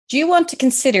Do you want to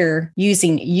consider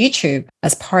using YouTube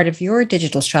as part of your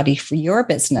digital strategy for your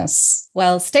business?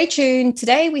 Well, stay tuned.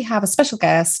 Today we have a special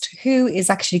guest who is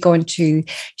actually going to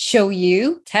show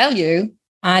you, tell you,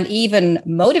 and even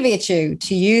motivate you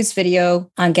to use video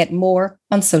and get more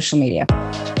on social media.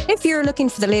 If you're looking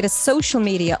for the latest social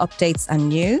media updates and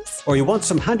news, or you want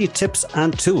some handy tips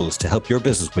and tools to help your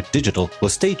business with digital, well,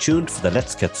 stay tuned for the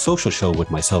Let's Get Social show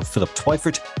with myself, Philip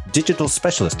Twyford, digital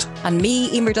specialist. And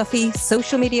me, Emer Duffy,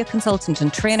 social media consultant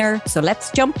and trainer. So let's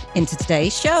jump into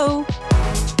today's show.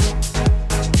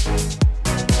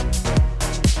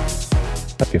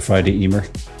 Happy Friday, Emer.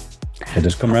 It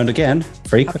has come around again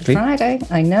very quickly. Happy Friday.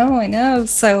 I know.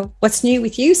 So what's new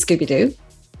with you, Scooby-Doo?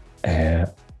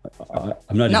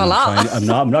 I'm not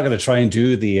going to try and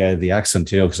do the accent,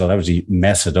 because I'll obviously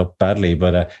mess it up badly.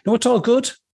 But no, it's all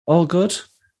good. All good.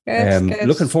 Good.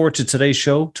 Looking forward to today's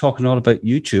show, talking all about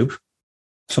YouTube.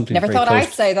 Something never thought I'd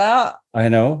say that. I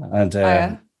know, and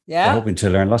we're hoping to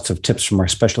learn lots of tips from our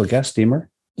special guest, Emer.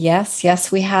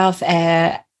 Yes, we have.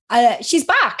 She's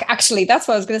back. Actually, that's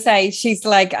what I was going to say. She's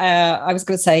like,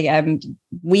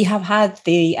 we have had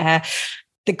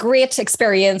the great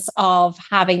experience of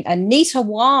having Anita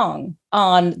Wong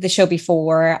on the show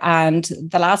before. And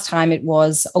the last time it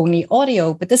was only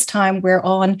audio, but this time we're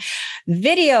on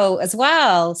video as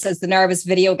well, says the nervous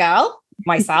video gal,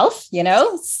 myself,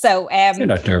 So you're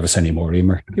not nervous anymore,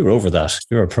 Emer. You're over that.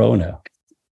 You're a pro now.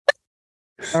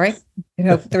 Sorry.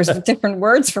 There's different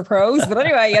words for pros, but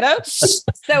anyway,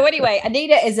 So anyway,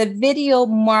 Anita is a video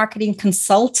marketing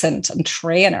consultant and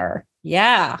trainer.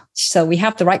 Yeah. So we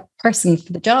have the right person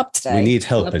for the job today. We need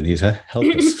help, Anita. Help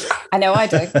us. I know I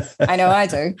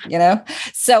do,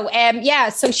 So,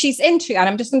 so she's into, and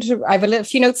I have a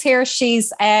few notes here.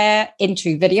 She's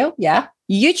into video. Yeah.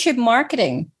 YouTube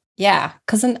marketing. Yeah.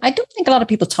 Because I don't think a lot of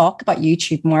people talk about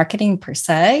YouTube marketing per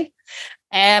se.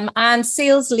 And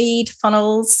sales lead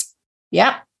funnels.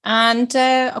 Yeah. And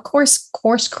of course,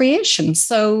 course creation.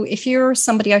 So if you're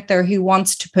somebody out there who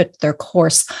wants to put their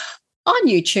course on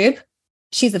YouTube,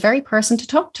 she's the very person to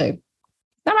talk to. Is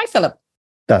that right, Philip?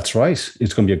 That's right.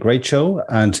 It's going to be a great show.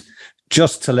 And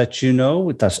just to let you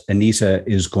know that Anita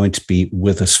is going to be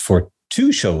with us for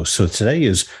 2 shows. So today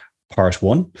is part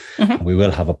 1. Mm-hmm. And we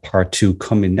will have a part 2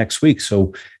 coming next week.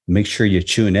 So make sure you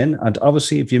tune in. And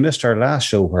obviously, if you missed our last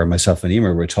show where myself and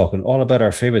Emer were talking all about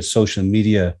our favorite social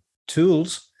media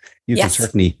tools, you can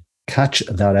certainly catch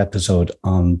that episode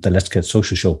on the Let's Get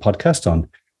Social Show podcast on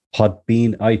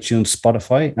Podbean, iTunes,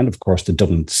 Spotify, and of course the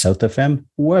Dublin South FM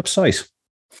website.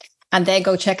 And then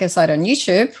go check us out on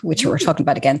YouTube, which we're talking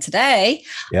about again today.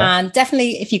 Yeah. And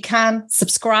definitely, if you can,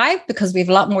 subscribe, because we have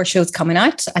a lot more shows coming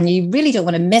out and you really don't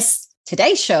want to miss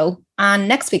today's show and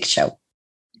next week's show.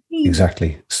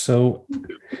 Exactly. So,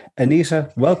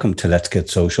 Anita, welcome to Let's Get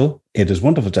Social. It is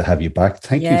wonderful to have you back.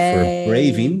 Thank you for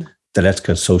braving the Let's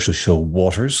Get Social show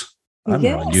waters. And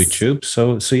we're on YouTube.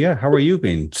 So yeah, how are you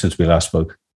been since we last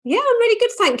spoke? Yeah, I'm really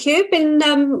good, thank you.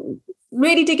 Been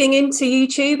really digging into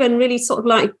YouTube and really sort of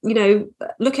like,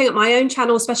 looking at my own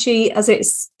channel, especially as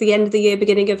it's the end of the year,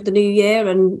 beginning of the new year,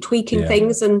 and tweaking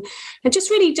things and just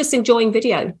really just enjoying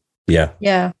video. Yeah.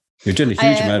 Yeah. You're doing a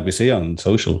huge amount we see on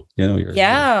social, You're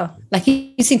like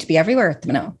you seem to be everywhere at the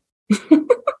minute.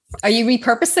 Are you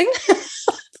repurposing?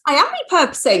 I am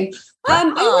repurposing.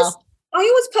 I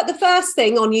always put the first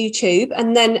thing on YouTube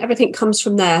and then everything comes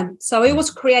from there. So I always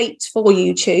create for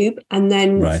YouTube and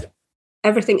then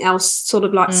everything else sort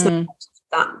of like snaps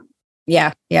that.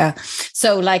 Yeah.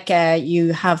 So like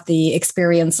you have the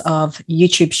experience of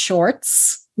YouTube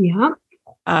Shorts. Yeah.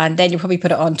 And then you probably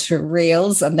put it onto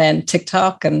Reels and then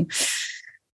TikTok and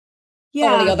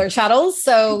all the other channels.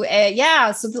 So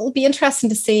so it'll be interesting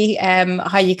to see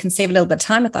how you can save a little bit of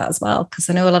time with that as well. Because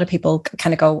I know a lot of people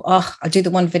kind of go, I'll do the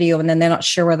one video, and then they're not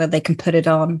sure whether they can put it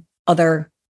on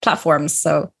other platforms.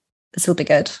 So this will be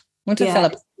good. Won't it,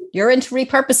 Philip? You're into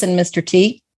repurposing, Mr.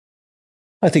 T.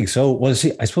 I think so. Well,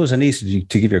 see, I suppose, Anita,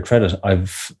 to give you credit,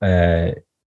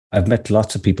 I've met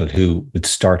lots of people who would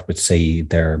start with, say,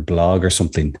 their blog or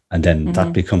something, and then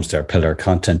that becomes their pillar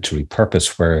content to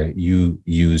repurpose, where you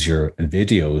use your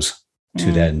videos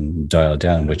to then dial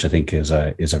down, which I think is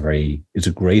a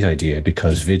great idea,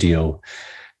 because video,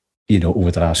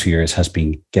 over the last few years has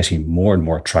been getting more and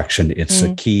more traction. It's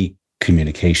a key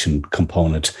communication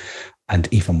component, and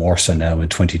even more so now in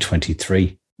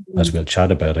 2023, as we'll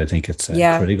chat about. I think it's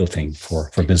a critical thing for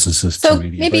businesses to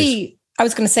really embrace. I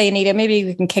was going to say, Anita, maybe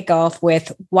we can kick off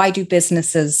with, why do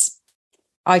businesses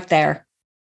out there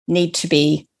need to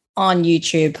be on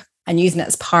YouTube and using it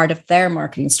as part of their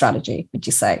marketing strategy, would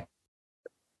you say?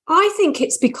 I think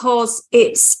it's because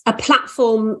it's a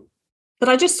platform that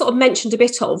I just sort of mentioned a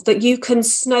bit of, that you can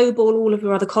snowball all of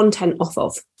your other content off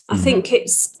of. I think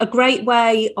it's a great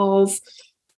way of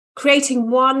creating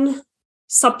one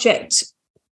subject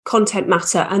content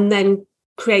matter and then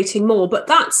creating more. But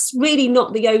that's really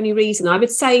not the only reason. I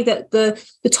would say that the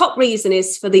top reason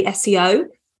is for the SEO,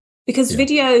 because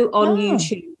video on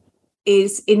YouTube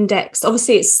is indexed.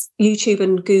 Obviously, it's YouTube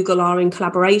and Google are in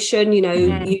collaboration. You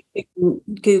know,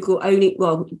 Google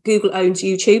owns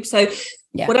YouTube. So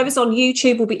whatever's on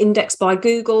YouTube will be indexed by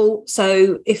Google.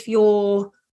 So if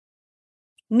you're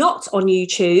not on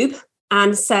YouTube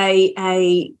and say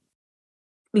a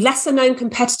lesser known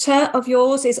competitor of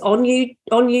yours is on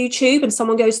YouTube, and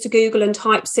someone goes to Google and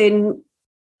types in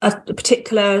a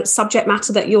particular subject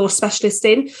matter that you're a specialist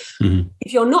in,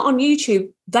 if you're not on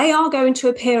YouTube, they are going to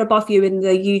appear above you in the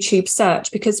YouTube search,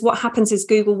 because what happens is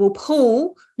Google will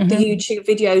pull the YouTube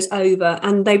videos over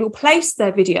and they will place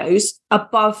their videos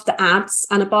above the ads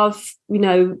and above, you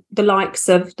know, the likes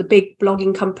of the big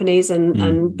blogging companies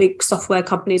and big software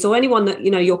companies, or anyone that,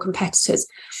 you know, your competitors.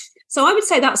 So I would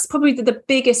say that's probably the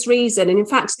biggest reason. And in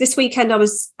fact, this weekend I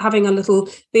was having a little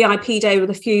VIP day with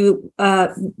a few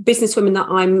businesswomen that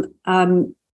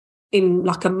I'm in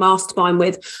like a mastermind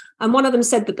with. And one of them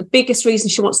said that the biggest reason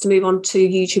she wants to move on to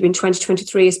YouTube in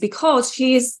 2023 is because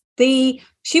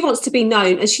she wants to be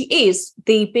known, and she is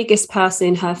the biggest person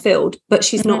in her field, but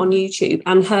she's not on YouTube.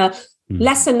 And her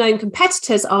lesser known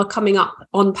competitors are coming up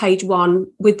on page one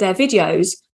with their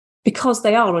videos because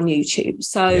they are on YouTube.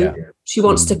 So she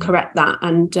wants to correct that,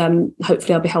 and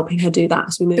hopefully I'll be helping her do that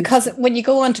as we move. Because when you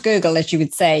go onto Google, as you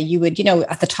would say, you would, you know,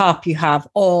 at the top you have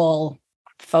all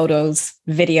photos,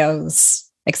 videos,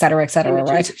 et cetera,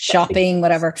 right? Shopping,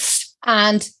 whatever.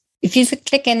 And if you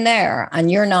click in there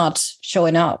and you're not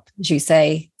showing up, as you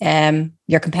say,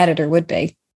 your competitor would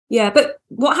be. Yeah, but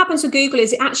what happens with Google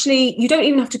is you don't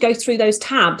even have to go through those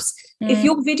tabs. If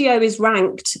your video is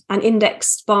ranked and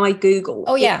indexed by Google, it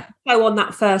will go on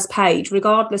that first page,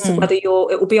 regardless of whether it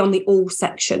will be on the all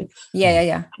section.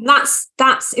 Yeah. And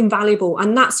that's invaluable,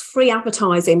 and that's free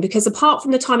advertising, because apart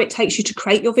from the time it takes you to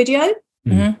create your video,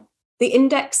 the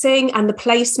indexing and the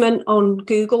placement on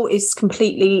Google is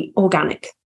completely organic.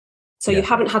 So you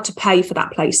haven't had to pay for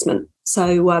that placement.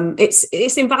 So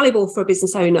it's invaluable for a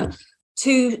business owner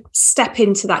to step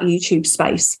into that YouTube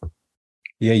space.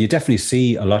 Yeah, you definitely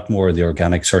see a lot more of the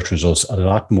organic search results, a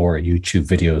lot more YouTube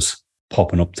videos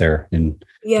popping up there in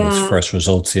those first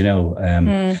results, you know.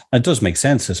 It does make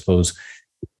sense, I suppose,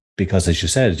 because as you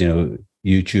said, you know,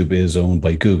 YouTube is owned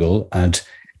by Google, and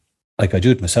like I do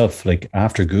it myself, like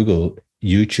after Google,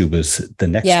 YouTube is the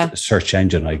next search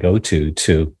engine I go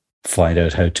to find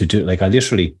out how to do it. Like I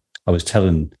was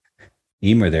telling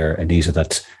Emer there, Anita,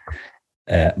 that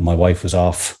my wife was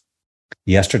off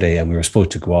yesterday and we were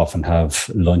supposed to go off and have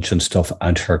lunch and stuff,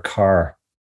 and her car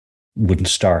wouldn't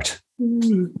start.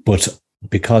 But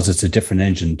because it's a different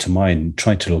engine to mine,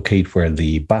 trying to locate where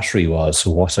the battery was.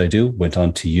 So what I do, went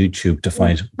on to YouTube to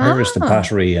find where is the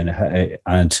battery,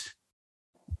 and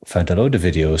found a load of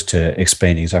videos to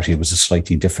explain exactly it was a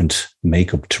slightly different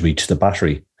makeup to reach the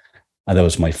battery. And that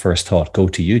was my first thought, go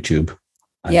to YouTube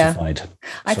and to find.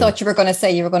 I thought you were going to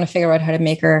say you were going to figure out how to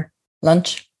make her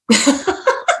lunch.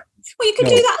 Well, you can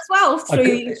do that as well through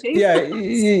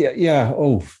YouTube. Yeah.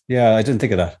 Oh, yeah. I didn't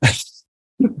think of that.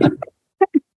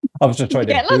 I was just trying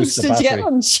to boost the battery. Did you get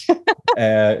lunch?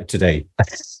 Today.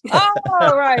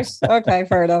 Oh, right. Okay,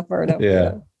 fair enough.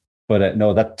 Yeah. But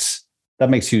no, that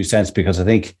makes huge sense, because I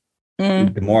think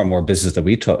the more and more business that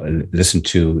we listen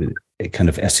to, kind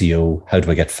of SEO, how do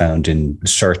I get found in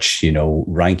search, you know,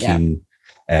 ranking.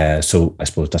 So I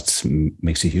suppose that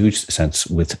makes a huge sense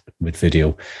with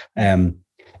video.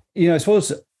 You know, I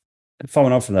suppose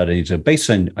following on from that, Anita, based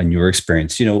on your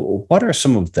experience, you know, what are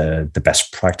some of the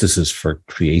best practices for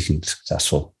creating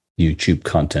successful YouTube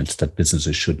content that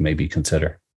businesses should maybe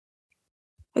consider?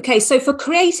 Okay, so for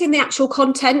creating the actual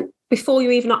content, before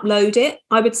you even upload it,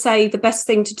 I would say the best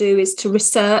thing to do is to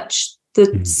research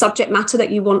the subject matter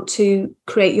that you want to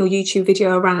create your YouTube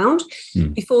video around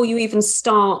before you even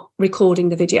start recording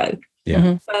the video.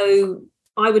 So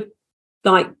I would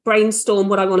brainstorm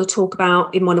what I want to talk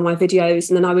about in one of my videos,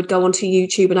 and then I would go onto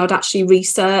YouTube and I would actually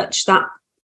research that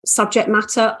subject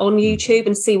matter on YouTube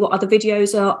and see what other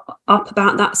videos are up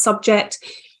about that subject,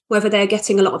 whether they're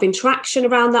getting a lot of interaction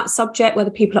around that subject, whether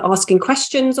people are asking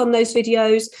questions on those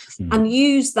videos, and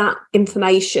use that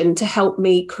information to help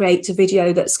me create a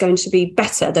video that's going to be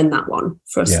better than that one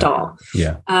for a start.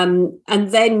 And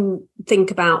then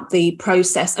think about the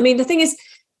process. I mean, the thing is,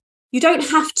 you don't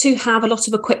have to have a lot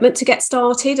of equipment to get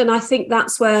started. And I think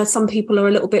that's where some people are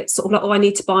a little bit sort of like, oh, I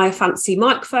need to buy a fancy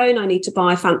microphone. I need to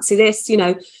buy a fancy this, you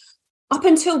know. up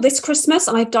until this Christmas,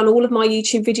 I've done all of my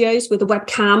YouTube videos with a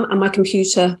webcam and my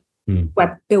computer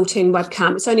built-in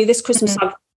webcam. It's only this Christmas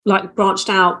I've like branched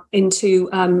out into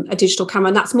a digital camera,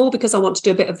 and that's more because I want to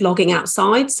do a bit of vlogging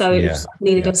outside. So I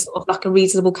needed a sort of like a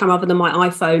reasonable camera other than my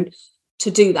iPhone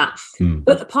to do that.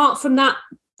 But apart from that,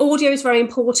 audio is very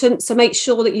important. So make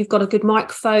sure that you've got a good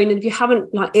microphone, and if you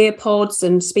haven't, like earpods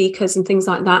and speakers and things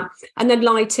like that. And then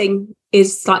lighting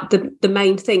is like the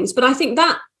main things. But I think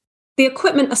that the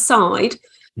equipment aside,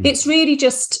 it's really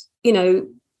just, you know,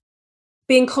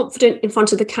 being confident in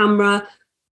front of the camera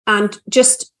and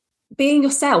just being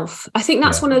yourself. I think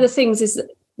that's one of the things, is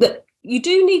that you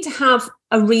do need to have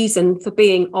a reason for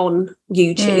being on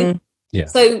YouTube.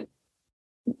 So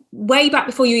way back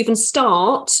before you even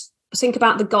start, think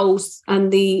about the goals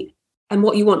and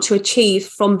what you want to achieve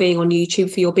from being on YouTube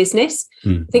for your business.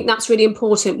 I think that's really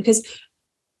important, because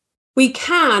we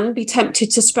can be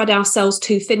tempted to spread ourselves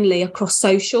too thinly across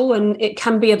social, and it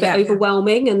can be a bit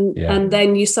overwhelming, and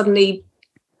then you suddenly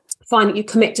find that you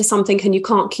commit to something and you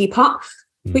can't keep up.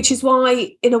 Which is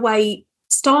why, in a way,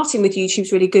 starting with YouTube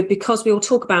is really good, because we will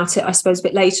talk about it, I suppose, a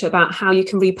bit later, about how you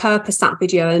can repurpose that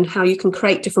video and how you can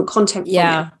create different content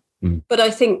from it. But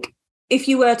I think if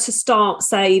you were to start,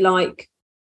 say, like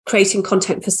creating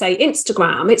content for, say,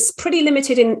 Instagram, it's pretty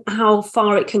limited in how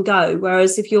far it can go.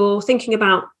 Whereas if you're thinking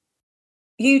about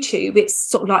YouTube, it's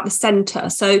sort of like the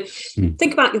center. So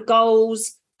think about your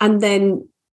goals, and then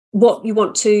what you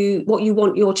want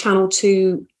your channel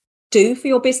to do for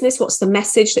your business. What's the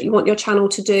message that you want your channel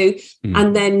to do?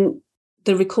 And then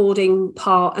the recording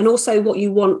part, and also what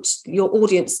you want your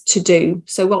audience to do.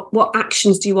 So what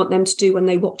actions do you want them to do when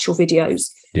they watch your videos?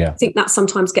 I think that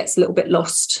sometimes gets a little bit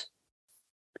lost.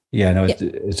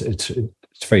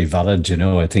 It's very valid. You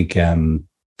know, I think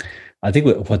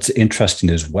what's interesting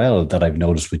as well that I've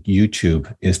noticed with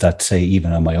YouTube is that, say,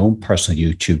 even on my own personal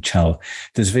YouTube channel,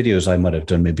 there's videos I might have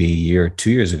done maybe a year,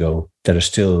 2 years ago that are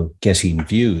still getting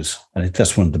views. And I think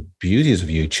that's one of the beauties of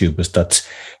YouTube, is that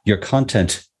your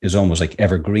content is almost like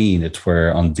evergreen. It's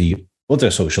where on the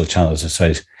other social channels,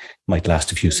 it might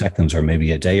last a few seconds or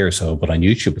maybe a day or so, but on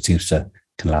YouTube, it seems to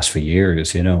can last for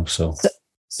years, you know.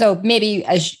 So maybe,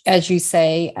 as you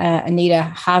say, Anita,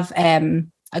 have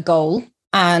a goal.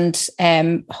 And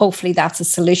hopefully that's a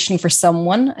solution for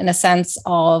someone, in a sense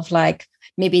of like,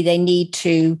 maybe they need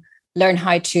to learn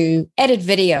how to edit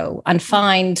video and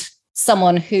find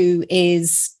someone who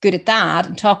is good at that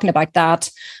and talking about that.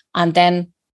 And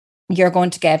then you're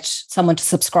going to get someone to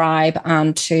subscribe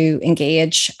and to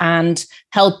engage and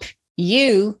help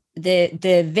you, the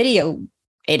video,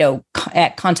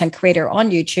 content creator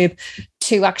on YouTube,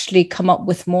 to actually come up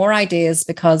with more ideas,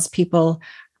 because people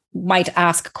might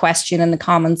ask a question in the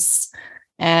comments.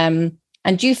 And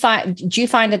do you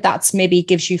find that that's maybe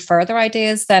gives you further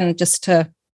ideas than just to?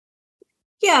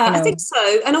 I think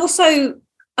so. And also,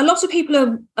 a lot of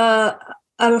people are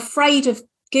afraid of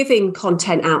giving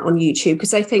content out on YouTube,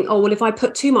 because they think, oh, well, if I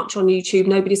put too much on YouTube,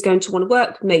 nobody's going to want to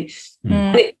work with me.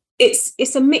 And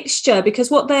it's a mixture,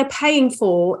 because what they're paying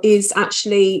for is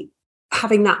actually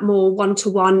having that more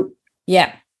one-to-one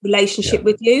relationship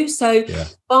with you. So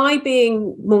by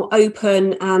being more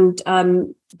open and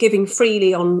giving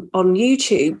freely on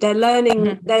YouTube, they're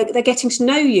learning, they're getting to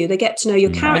know you, they get to know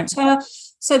your character.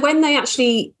 So when they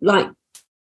actually like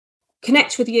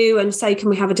connect with you and say, can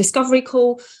we have a discovery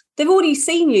call, they've already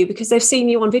seen you, because they've seen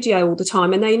you on video all the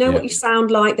time, and they know what you sound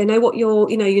like, they know what your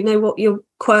what your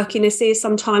quirkiness is.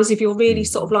 Sometimes if you're really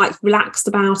sort of like relaxed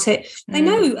about it, they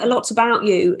know a lot about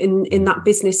you in that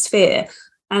business sphere.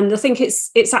 And I think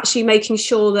it's actually making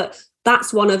sure that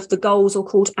that's one of the goals or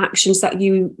call to actions that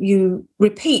you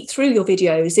repeat through your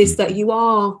videos, is that you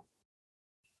are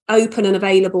open and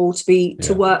available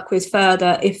to work with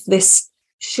further if this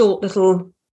short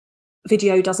little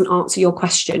video doesn't answer your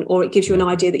question, or it gives you an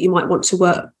idea that you might want to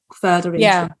work further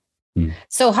into.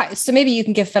 So maybe you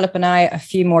can give Philip and I a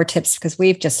few more tips, because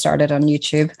we've just started on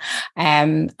YouTube,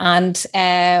 and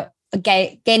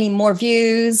gaining more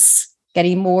views,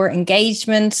 getting more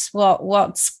engagement. Where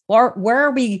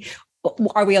are we?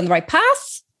 Are we on the right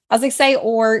path, as they say,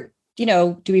 or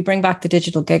do we bring back the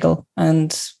digital giggle?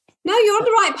 And no, you're on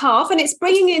the right path, and it's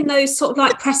bringing in those sort of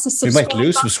like press the subscribe. We might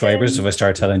lose subscribers if I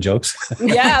start telling jokes.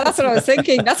 Yeah, that's what I was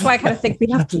thinking. That's why I kind of think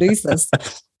we have to lose this.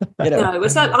 No,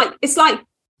 it's like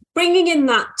bringing in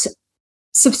that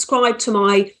subscribe to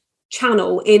my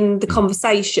channel in the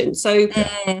conversation. So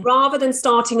rather than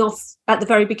starting off at the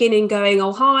very beginning going,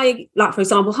 oh, hi, like for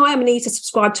example, hi, I'm Anita,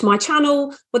 subscribe to my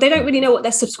channel. Well, they don't really know what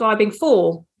they're subscribing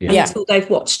for until they've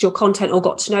watched your content or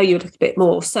got to know you a little bit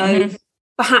more. So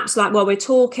perhaps like while we're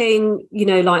talking,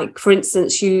 like for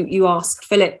instance, you ask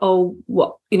Philip, oh,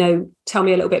 what, tell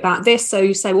me a little bit about this. So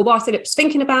you say, well, while Philip's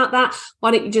thinking about that, why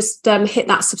don't you just hit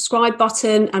that subscribe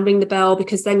button and ring the bell,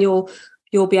 because then you'll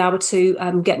be able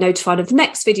to get notified of the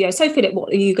next video. So Philip,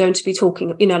 what are you going to be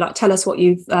talking? Like tell us what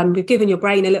you've given your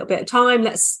brain a little bit of time.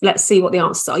 Let's see what the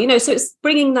answers are. So it's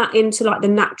bringing that into like the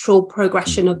natural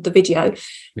progression of the video.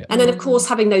 Yeah. And then of course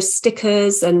having those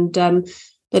stickers and the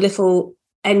little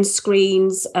end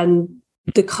screens and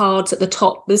the cards at the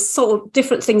top. There's sort of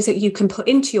different things that you can put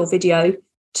into your video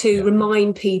to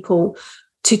remind people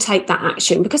to take that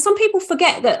action, because some people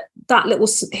forget that little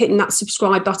hitting that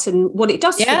subscribe button, what it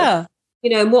does for them.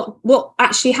 And what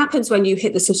actually happens when you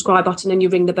hit the subscribe button and you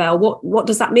ring the bell. What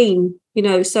does that mean?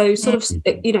 So sort of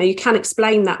you can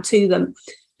explain that to them,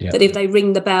 that if they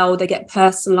ring the bell, they get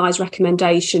personalized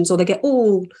recommendations, or they get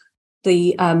all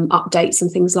the updates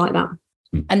and things like that.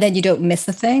 And then you don't miss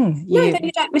a thing. Then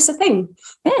you don't miss a thing.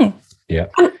 Yeah.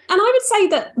 And I would say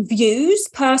that views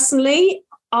personally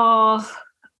are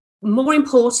more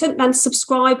important than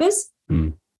subscribers,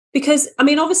 because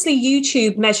obviously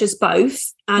YouTube measures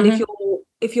both. And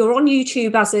if you're on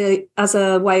YouTube as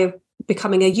a way of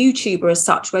becoming a YouTuber as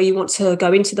such, where you want to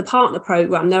go into the partner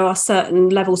program, there are certain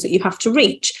levels that you have to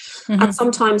reach. And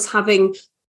sometimes having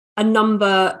a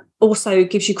number also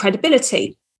gives you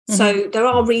credibility. So there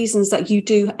are reasons that you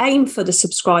do aim for the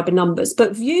subscriber numbers,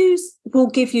 but views will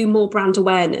give you more brand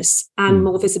awareness and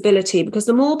more visibility, because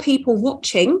the more people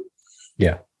watching,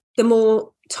 the more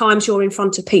times you're in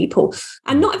front of people.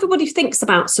 And not everybody thinks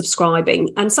about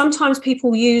subscribing. And sometimes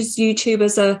people use YouTube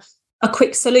as a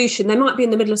quick solution. They might be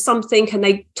in the middle of something and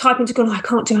they type into Google, I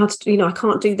can't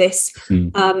do this.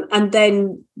 And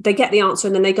then they get the answer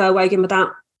and then they go away again without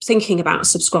thinking about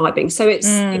subscribing. So it's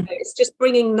it's just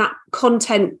bringing that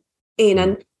content in.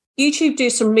 And YouTube do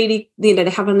some really, they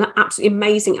have an absolutely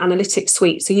amazing analytics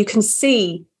suite, so you can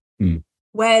see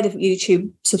where the YouTube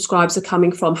subscribers are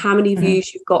coming from, how many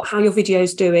views you've got, how your video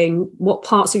is doing, what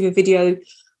parts of your video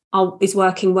is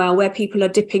working well, where people are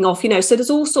dipping off. So there's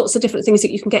all sorts of different things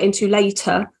that you can get into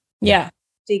later.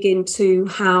 Dig into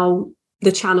how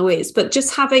the channel is, but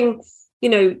just having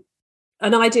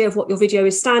an idea of what your video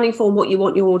is standing for and what you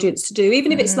want your audience to do,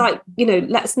 even if it's like,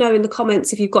 let us know in the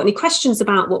comments if you've got any questions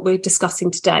about what we're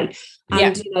discussing today.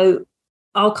 And,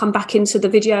 I'll come back into the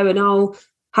video and I'll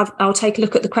take a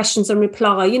look at the questions and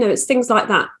reply. It's things like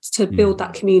that to build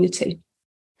that community.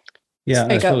 Yeah,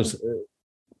 I suppose.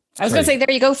 I was going to say,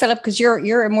 there you go, Philip, because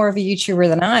you're more of a YouTuber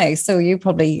than I, so you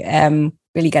probably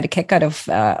really get a kick out of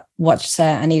what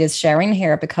Anita's sharing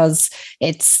here, because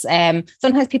it's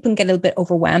sometimes people can get a little bit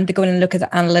overwhelmed to go in and look at the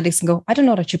analytics and go, I don't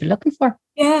know what I should be looking for.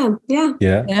 Yeah.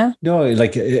 No,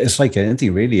 like it's like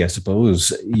anything really. I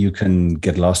suppose you can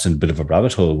get lost in a bit of a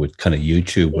rabbit hole with kind of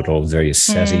YouTube with all the various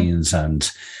settings and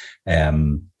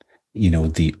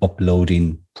the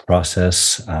uploading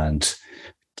process and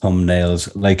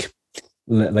thumbnails. Like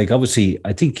obviously,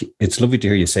 I think it's lovely to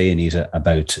hear you say, Anita,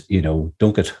 about,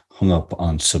 don't get hung up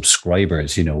on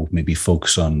subscribers, maybe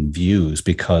focus on views,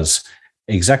 because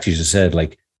exactly as you said,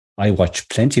 like I watch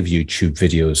plenty of YouTube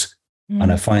videos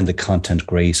and I find the content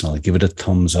great and I'll give it a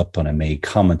thumbs up and I may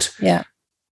comment. Yeah.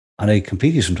 And I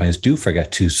completely sometimes do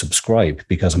forget to subscribe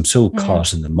because I'm so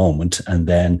caught in the moment. And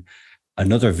then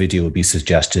another video will be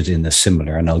suggested in the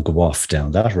similar and I'll go off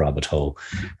down that rabbit hole.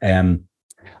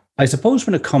 I suppose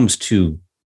when it comes to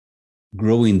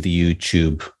growing the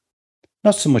YouTube,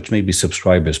 not so much maybe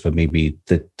subscribers, but maybe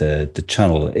the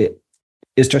channel,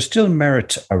 is there still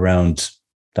merit around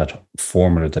that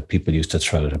formula that people used to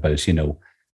throw out about,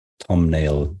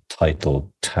 thumbnail,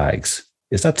 title, tags?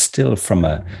 Is that still from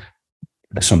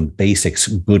some basics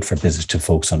good for business to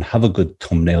focus on? Have a good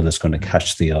thumbnail that's going to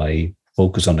catch the eye,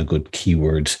 focus on a good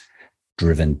keyword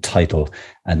driven title,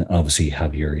 and obviously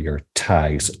have your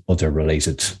tags, other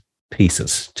related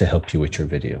pieces to help you with your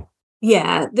video.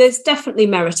 Yeah, there's definitely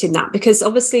merit in that, because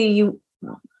obviously you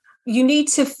need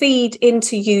to feed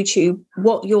into YouTube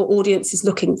what your audience is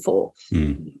looking for.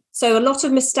 So a lot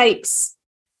of mistakes,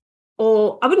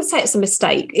 or I wouldn't say it's a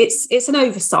mistake, it's an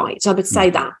oversight, I would say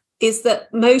that, is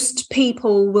that most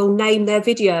people will name their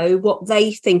video what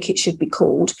they think it should be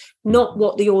called, not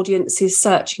what the audience is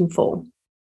searching for.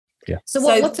 Yeah. So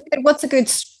what's a good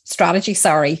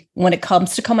strategy, when it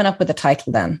comes to coming up with a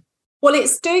title then? Well,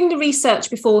 it's doing the research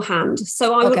beforehand.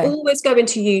 So I would always go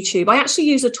into YouTube. I actually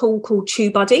use a tool called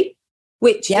TubeBuddy,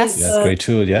 which is a great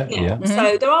tool. Yeah.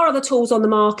 So there are other tools on the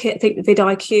market, I think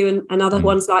vidIQ and other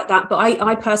ones like that. But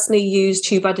I personally use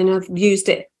TubeBuddy and I've used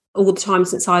it all the time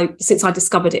since I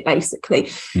discovered it, basically.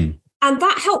 And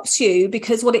that helps you,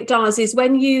 because what it does is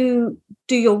when you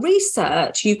do your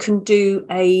research, you can do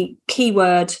a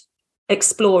keyword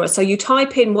explorer. So you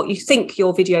type in what you think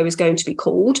your video is going to be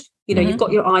called. You know, you've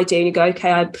got your idea and you go,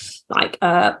 okay,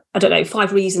 I don't know,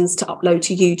 5 reasons to upload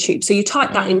to YouTube. So you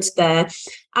type that into there,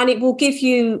 and it will give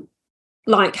you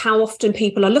like how often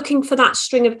people are looking for that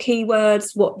string of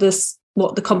keywords, what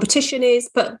the competition is.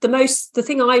 But the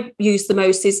thing I use the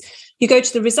most is you go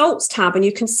to the results tab and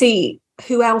you can see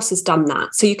who else has done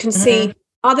that. So you can see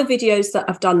other videos that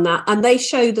have done that, and they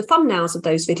show the thumbnails of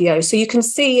those videos. So you can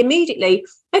see immediately,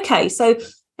 okay, so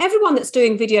everyone that's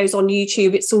doing videos on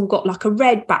YouTube, it's all got like a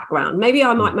red background. Maybe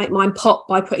I might make mine pop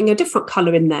by putting a different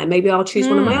color in there. Maybe I'll choose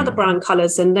one of my other brand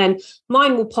colors, and then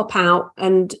mine will pop out,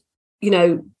 and, you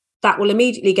know, that will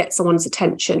immediately get someone's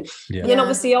attention. And then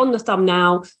obviously on the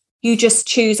thumbnail, you just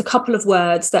choose a couple of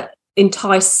words that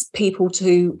entice people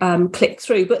to click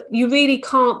through. But you really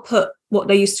can't put what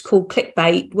they used to call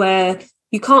clickbait, where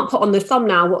you can't put on the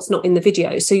thumbnail what's not in the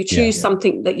video. So you choose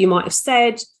something that you might have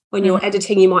said. When you're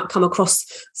editing, you might come across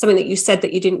something that you said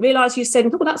that you didn't realize you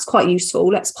said, oh, that's quite useful.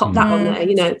 Let's pop that on there,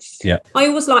 you know. I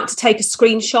always like to take a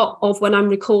screenshot of when I'm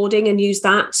recording and use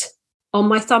that on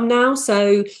my thumbnail.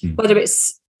 So whether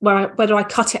I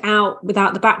cut it out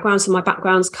without the background, so my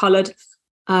background's coloured.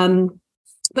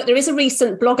 But there is a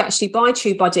recent blog actually by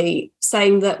TubeBuddy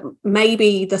saying that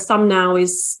maybe the thumbnail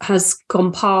has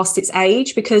gone past its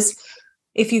age, because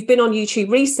if you've been on YouTube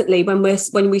recently, when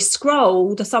we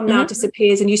scroll, the thumbnail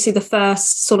disappears and you see the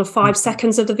first sort of 5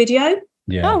 seconds of the video.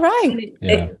 Oh,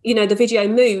 right. You know, the video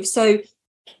moves. So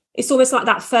it's almost like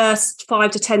that first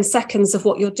 5 to 10 seconds of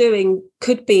what you're doing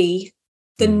could be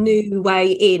the new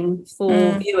way in for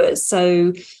viewers.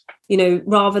 So, you know,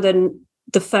 rather than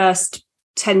the first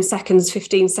 10 seconds,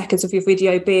 15 seconds of your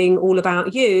video being all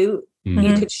about you,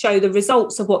 you could show the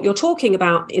results of what you're talking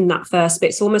about in that first bit.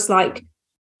 It's almost like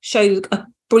show a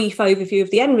brief overview of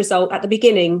the end result at the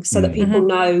beginning, so that people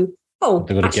know, oh,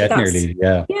 they're going to get nearly,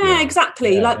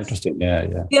 exactly. Yeah, like interesting.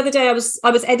 The other day I was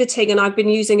editing, and I've been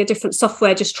using a different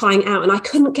software, just trying out, and I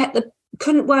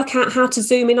couldn't work out how to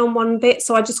zoom in on one bit.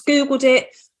 So I just Googled it,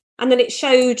 and then it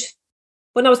showed,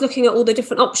 when I was looking at all the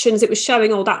different options, it was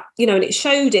showing all that, you know, and it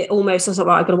showed it almost. I was like,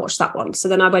 right, I'm going to watch that one. So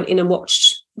then I went in and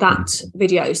watched that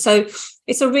video. So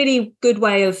it's a really good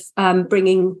way of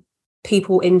bringing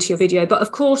people into your video. But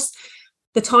of course,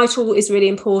 the title is really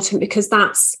important, because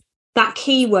that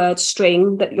keyword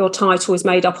string that your title is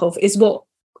made up of is what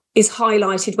is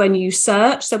highlighted when you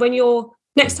search. So when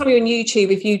next time you're on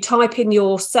YouTube, if you type in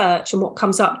your search and what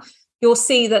comes up, you'll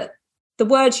see that the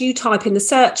words you type in the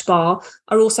search bar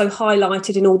are also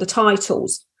highlighted in all the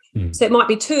titles. So it might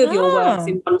be 2 of your words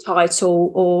in one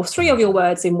title, or 3 of your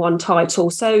words in one title.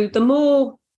 So the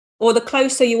more, or the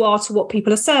closer you are to what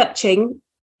people are searching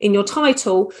in your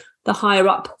title, the higher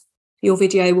up your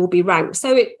video will be ranked.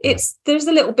 So there's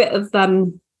a little bit of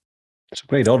it's a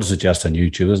great auto suggest on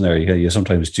YouTube, isn't there? You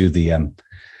sometimes do the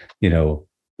you know,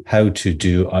 how to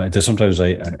do there's sometimes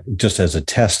I just as a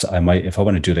test, I might, if I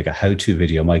want to do like a how-to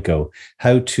video, I might go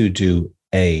how to do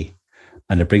A,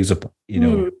 and it brings up, you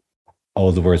know,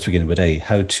 all the words beginning with A,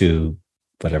 how to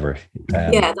whatever.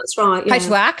 That's right. How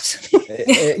to act.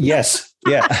 Yes.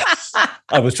 Yeah.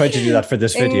 I was trying to do that for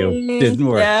this video. Didn't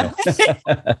work.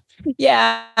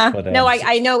 Yeah. But,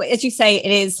 I know, as you say,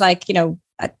 it is like, you know,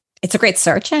 it's a great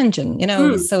search engine, you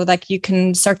know, so like you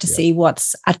can start to see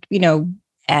what's at, you know,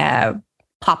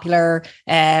 popular,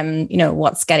 you know,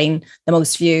 what's getting the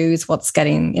most views, what's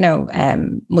getting, you know,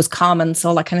 most comments,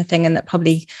 all that kind of thing. And that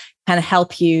probably kind of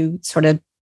help you sort of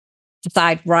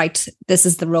decide, right, this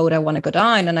is the road I want to go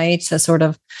down. And I need to sort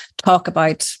of talk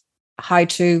about how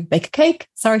to bake a cake.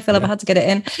 Sorry, Philip, I had to get it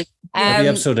in. Every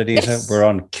episode, Anita, we're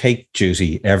on cake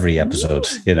duty every episode,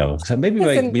 you know. So maybe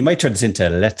we might turn this into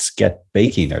Let's Get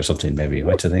Baking or something, maybe.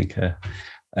 What do you think?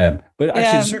 But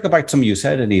actually, to circle back to something you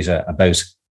said, Anita, about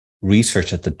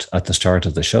research at the start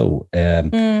of the show,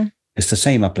 it's the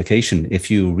same application.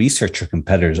 If you research your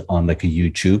competitors on like a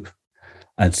YouTube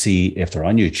and see if they're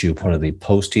on YouTube, what are they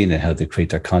posting and how they create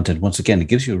their content. Once again, it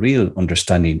gives you a real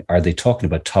understanding. Are they talking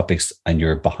about topics and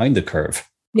you're behind the curve?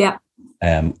 Yeah.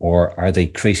 Or are they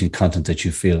creating content that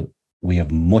you feel we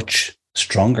have much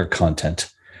stronger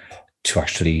content to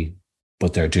actually,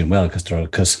 but they're doing well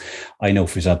because I know,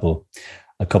 for example,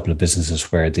 a couple of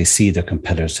businesses where they see their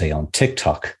competitors, say on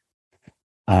TikTok,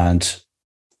 and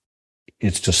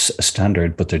it's just a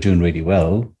standard, but they're doing really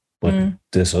well. But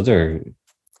this other,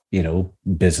 you know,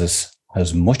 business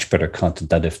has much better content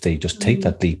that if they just take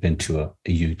that leap into a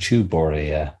YouTube or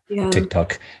a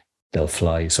TikTok, they'll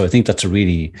fly. So I think that's a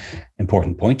really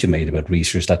important point you made about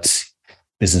research. That's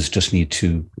business just need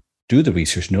to do the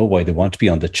research, know why they want to be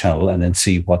on the channel, and then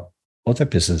see what other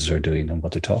businesses are doing and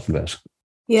what they're talking about.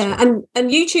 Yeah, and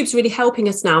YouTube's really helping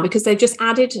us now because they've just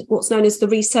added what's known as the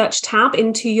research tab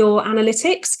into your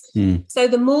analytics. So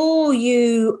the more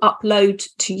you upload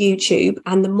to YouTube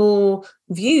and the more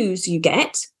views you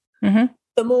get,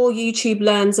 the more YouTube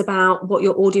learns about what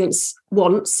your audience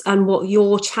wants and what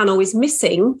your channel is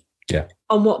missing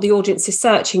on what the audience is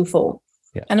searching for.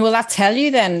 Yeah. And will that tell you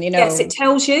then, Yes, it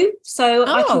tells you. So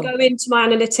I can go into my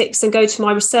analytics and go to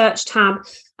my research tab,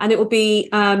 and it will be,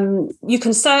 you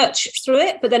can search through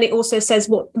it, but then it also says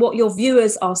what your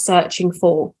viewers are searching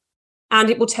for. And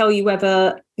it will tell you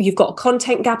whether you've got a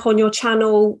content gap on your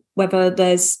channel, whether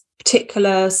there's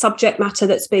particular subject matter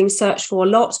that's being searched for a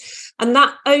lot. And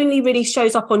that only really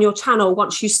shows up on your channel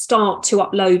once you start to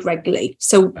upload regularly.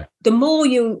 So the more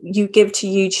you give to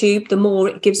YouTube, the more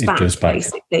it gives back,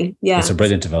 basically. Yeah. It's a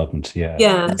brilliant development. Yeah.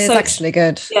 Yeah. It's actually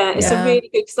good. Yeah, it's a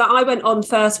really good, because I went on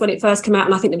first when it first came out,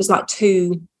 and I think there was like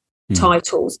 2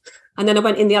 titles. And then I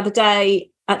went in the other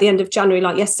day at the end of January,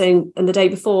 like yesterday and the day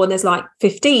before, and there's like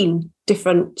 15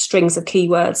 different strings of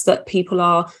keywords that people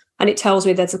are, and it tells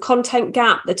me there's a content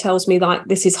gap that tells me like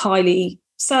this is highly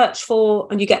searched for,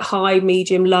 and you get high,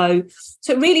 medium, low.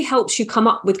 So it really helps you come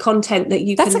up with content that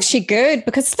you That's actually good,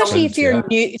 because especially if you're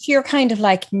new, if you're kind of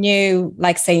like new,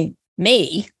 like say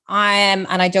me, I am,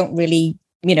 and I don't really,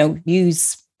 I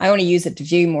only use it to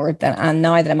view more than, and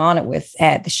now that I'm on it with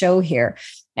the show here,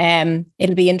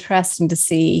 it'll be interesting to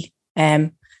see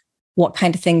what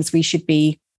kind of things we should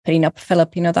be putting up,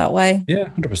 Philip, that way. Yeah,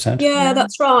 100%. Yeah,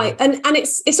 that's right. And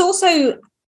it's also,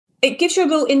 it gives you a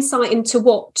real insight into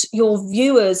what your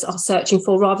viewers are searching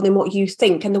for rather than what you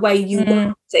think and the way you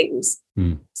want things.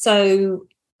 So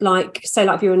say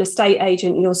if you're an estate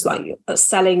agent, you're like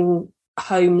selling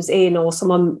homes in, or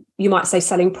someone, you might say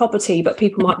selling property, but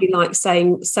people might be like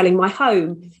saying selling my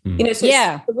home. So it's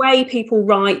the way people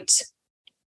write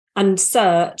and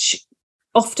search.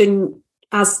 Often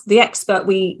as the expert,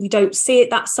 we don't see it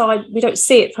that side. We don't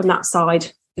see it from that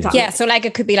side. So like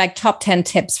it could be like top 10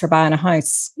 tips for buying a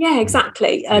house. Yeah,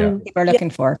 exactly. And people are looking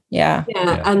for. Yeah.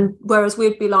 And whereas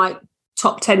we'd be like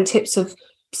top 10 tips of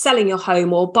selling your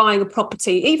home or buying a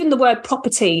property. Even the word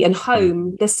property and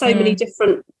home, there's so many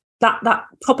different, that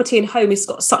property and home has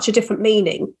got such a different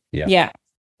meaning. Yeah.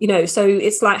 So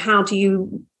it's like, how do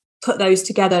you put those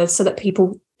together so that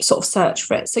people sort of search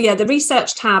for it? So the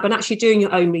research tab and actually doing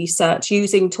your own research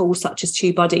using tools such as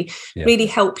TubeBuddy really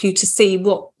help you to see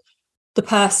what the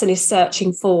person is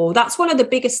searching for. That's one of the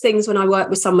biggest things when I work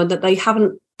with someone,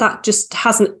 that just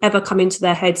hasn't ever come into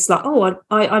their heads, like,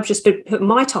 I've just been putting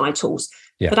my titles.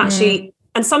 But actually,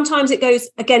 and sometimes it goes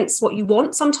against what you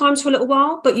want sometimes for a little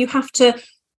while, but you have to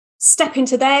step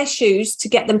into their shoes to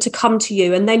get them to come to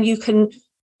you, and then you can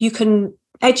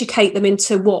educate them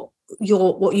into what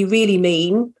you really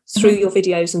mean through your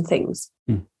videos and things.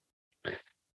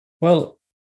 Well,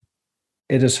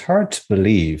 it is hard to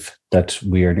believe that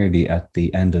we are nearly at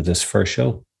the end of this first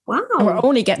show. Wow. And we're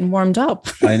only getting warmed up.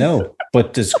 I know,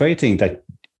 but it's a great thing that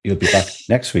you'll be back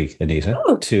next week, Anita,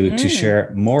 to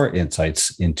share more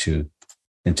insights into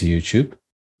YouTube.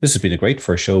 This has been a great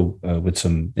first show with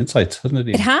some insights, hasn't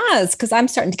it? It has, because I'm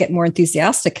starting to get more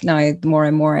enthusiastic now, the more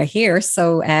and more I hear.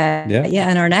 So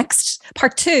in our next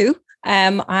part 2,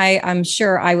 I'm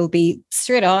sure I will be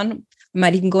straight on. I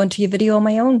might even go into a video on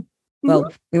my own.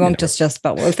 Well, we won't just,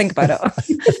 but we'll think about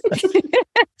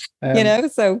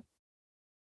it. So.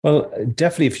 Well,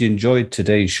 definitely, if you enjoyed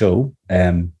today's show,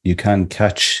 you can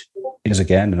catch us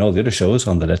again and all the other shows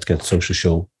on the Let's Get Social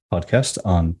Show podcast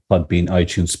on Podbean,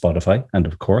 iTunes, Spotify, and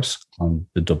of course on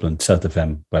the Dublin South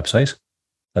FM website,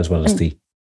 as well as the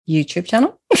YouTube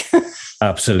channel.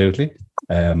 Absolutely.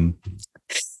 So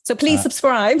please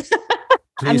subscribe.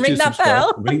 And ring that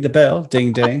bell. Ring the bell.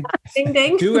 Ding, ding. Ding,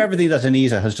 ding. Do everything that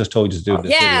Anita has just told you to do. In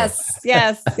this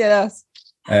Yes.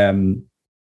 And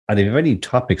if you have any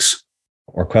topics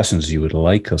or questions you would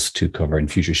like us to cover in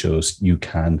future shows, you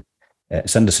can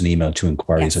send us an email to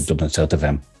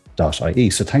inquiries@dublinsouthfm.ie.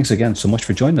 So thanks again so much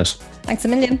for joining us. Thanks a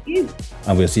million.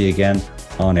 And we'll see you again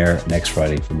on air next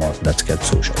Friday for more Let's Get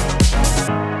Social.